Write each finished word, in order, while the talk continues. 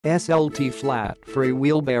SLT flat free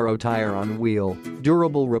wheelbarrow tire on wheel,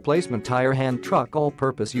 durable replacement tire hand truck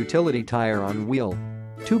all-purpose utility tire on wheel.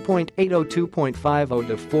 2.80 2.50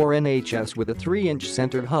 to 4 NHS with a 3-inch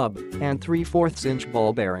centered hub and 3/4 inch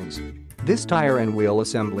ball bearings. This tire and wheel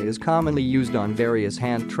assembly is commonly used on various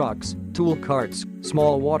hand trucks, tool carts,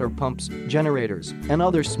 small water pumps, generators, and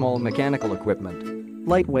other small mechanical equipment.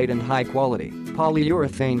 Lightweight and high quality,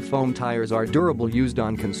 polyurethane foam tires are durable used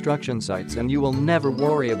on construction sites and you will never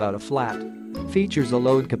worry about a flat. Features a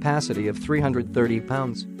load capacity of 330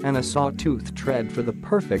 pounds and a sawtooth tread for the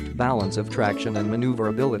perfect balance of traction and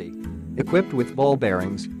maneuverability. Equipped with ball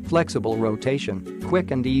bearings, flexible rotation, quick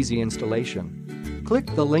and easy installation. Click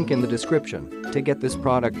the link in the description to get this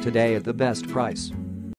product today at the best price.